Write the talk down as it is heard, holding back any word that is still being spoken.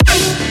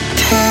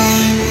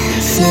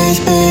is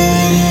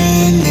burning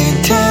in the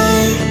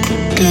dark.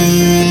 Do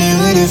you really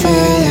wanna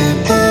fall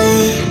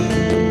apart?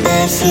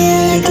 I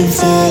feel like I'm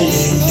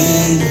falling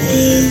in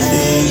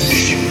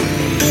reverse.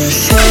 You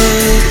say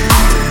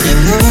you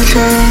never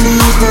try to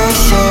leave my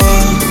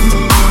side,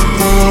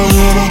 but I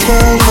hear the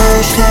cold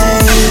voice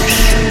lies.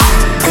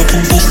 I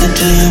can face the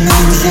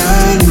demons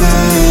on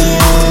my